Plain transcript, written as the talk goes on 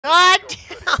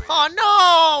Oh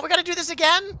no! We gotta do this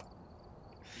again?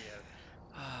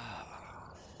 Yeah.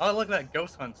 Oh, look at that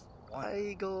ghost hunts.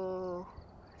 Aigo.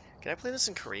 Can I play this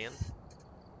in Korean?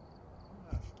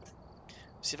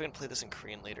 See if I can play this in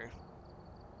Korean later.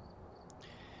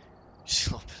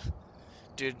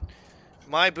 Dude,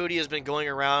 my booty has been going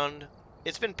around.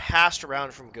 It's been passed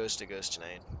around from ghost to ghost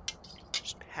tonight.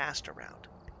 Just passed around.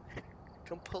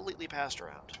 Completely passed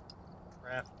around.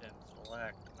 Grafton,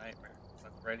 select, nightmare.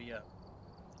 Let's ready up.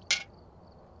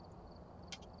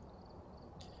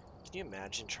 Can you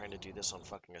imagine trying to do this on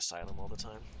fucking Asylum all the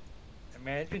time?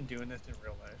 Imagine doing this in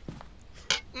real life.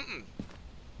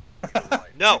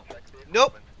 No.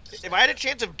 Nope. If I had a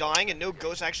chance of dying and no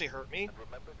ghosts actually hurt me,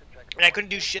 and I couldn't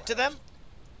do shit to them,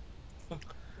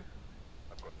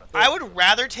 I would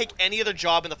rather take any other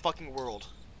job in the fucking world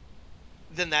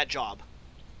than that job.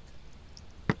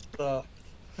 So,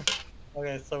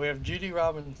 okay, so we have Judy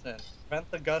Robinson. Prevent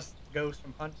the ghost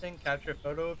from hunting, capture a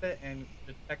photo of it, and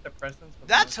detect the presence of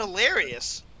That's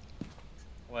hilarious.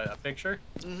 What, a picture?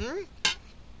 Mm-hmm.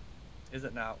 Is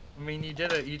it now? I mean, you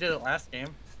did it last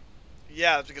game.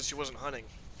 Yeah, because she wasn't hunting.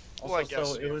 Also, Well, I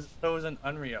guess. so it was an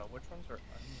Unreal. Which ones are Unreal?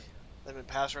 They've been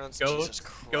passed around. Jesus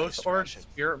Christ. Ghost Orb,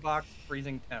 Spirit Box,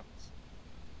 Freezing Temps.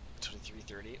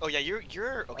 23:30. Oh yeah, you're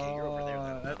okay. You're over there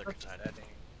on the other side.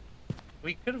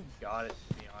 We could have got it,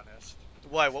 to be honest.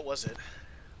 Why? What was it?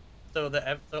 So Unreal.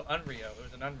 It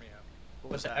was an Unreal.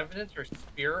 What was the that? evidence or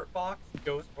Spirit Box,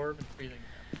 Ghost Orb, and Freezing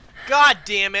Temps. God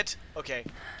damn it! Okay,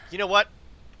 you know what?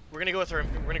 We're gonna go with her.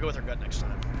 We're gonna go with her gut next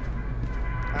time.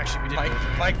 Actually, we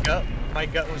didn't. My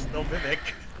gut was still Mimic.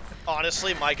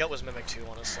 Honestly, my gut was Mimic too.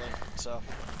 Honestly, so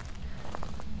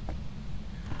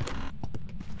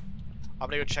I'm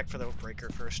gonna go check for the breaker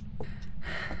first. God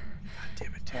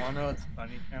damn it, dude. Wanna it's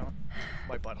funny count?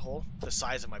 My butthole? The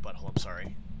size of my butthole. I'm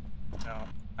sorry. No,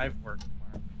 I've worked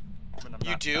tomorrow. But I'm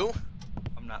You not do? stopping.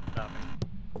 I'm not stopping.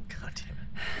 God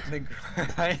damn it.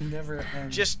 I never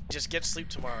end. Just get sleep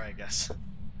tomorrow, I guess.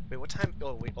 Wait, what time?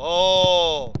 Oh wait.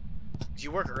 Oh, do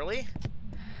you work early?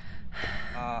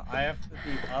 I have to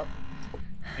be up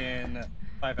in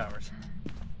 5 hours.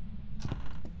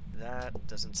 That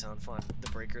doesn't sound fun. The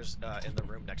breaker's in the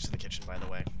room next to the kitchen, by the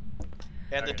way.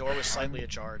 And the door was slightly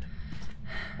ajar.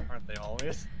 Aren't they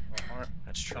always?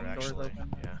 That's true, Some doors actually.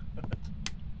 open? Yeah.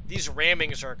 These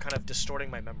rammings are kind of distorting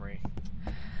my memory.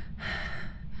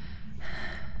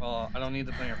 Well, I don't need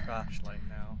to bring a flashlight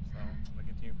now, so I'm gonna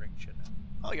continue bringing shit in.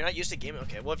 Oh, you're not used to gaming?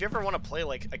 Okay, well, if you ever want to play,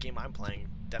 like, a game I'm playing,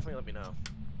 definitely let me know.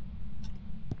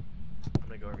 I'm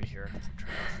gonna go over here, turn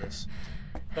off this.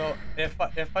 So,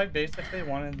 if I basically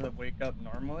wanted to wake up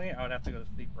normally, I would have to go to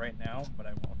sleep right now, but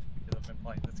I won't, because I've been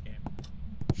playing this game.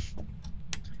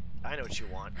 I know what you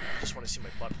want. I just want to see my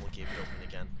butthole gaping open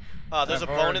again.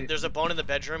 There's a bone in the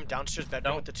bedroom, downstairs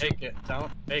bedroom with the two.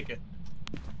 Don't take it.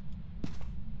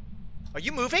 Are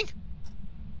you moving?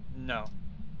 No.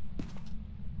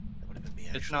 That would have been me,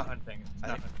 actually. It's not hunting. It's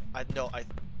not hunting.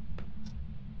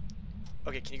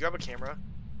 Okay, can you grab a camera?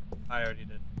 I already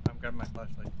did. I'm grabbing my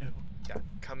flashlight too. Yeah.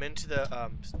 Come into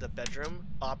the bedroom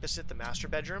opposite the master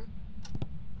bedroom.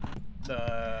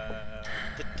 The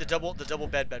double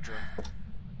bed bedroom.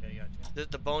 Okay, gotcha.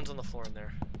 The bones on the floor in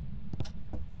there.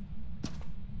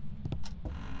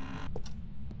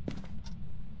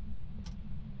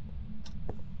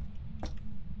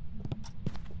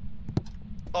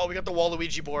 Oh, we got the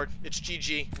Waluigi board. It's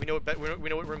GG. We know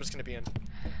what room it's gonna be in.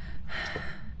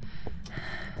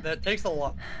 That takes a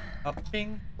lot.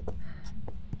 Upping?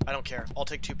 I don't care. I'll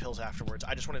take 2 pills afterwards.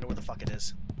 I just want to know where the fuck it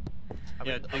is. I'm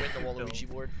in the Waluigi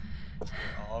board.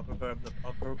 I'll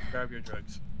go grab your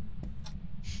drugs.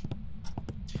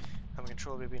 I'm a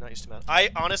controller baby, not used to mouse. I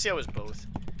was both.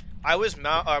 I was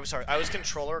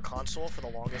controller console for the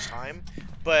longest time,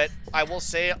 but I will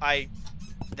say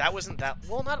that wasn't that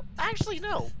well. Not actually,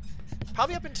 no.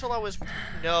 Probably up until I was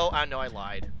I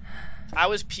lied. I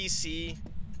was PC,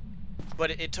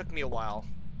 but it took me a while.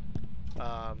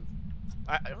 I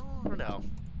don't know.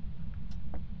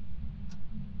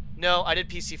 No, I did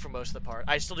PC for most of the part.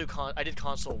 I still do I did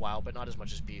console a while, but not as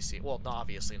much as PC. Well, no,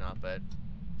 obviously not, but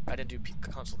I didn't do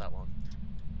console that long.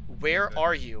 Where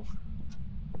are you?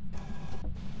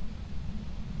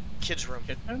 Kids room.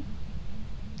 Kitchen?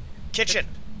 Kitchen.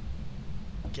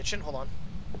 Kitchen. Hold on.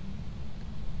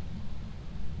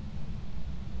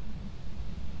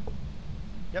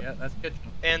 Yep. Yeah, that's kitchen.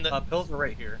 And the pills are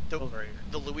right here. Pills are right here.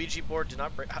 The Luigi board did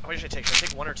not break. How many should I take? Should I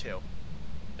take 1 or 2?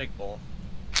 Take both.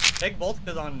 Take both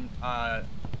because on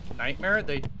Nightmare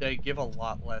they give a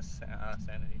lot less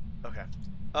sanity. Okay.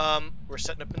 We're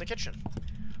setting up in the kitchen.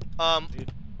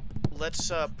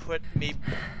 Let's put me.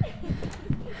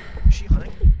 Is she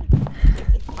hunting?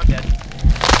 I'm dead.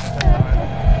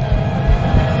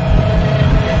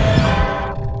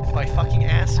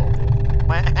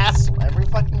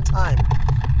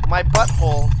 my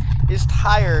butthole is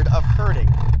tired of hurting.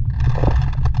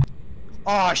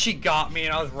 Oh, she got me,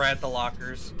 and I was right at the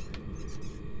lockers.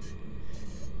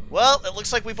 Well, it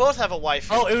looks like we both have a wife.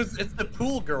 Oh, it's the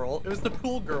pool girl. It was the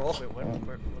pool girl. Wait, what?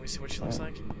 Let me see what she looks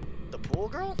like. The pool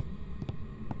girl?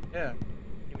 Yeah.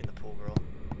 You mean the pool girl?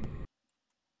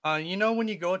 You know when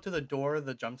you go to the door,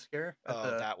 the jump scare?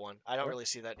 Oh, that one. I don't really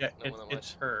see that, Yeah, that one that much.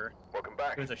 it's her. Welcome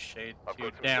back. It was a shade, I've too.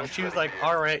 got some Damn, stuff she was ready like, for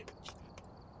you. alright.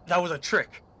 That was a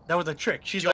trick. That was a trick. She's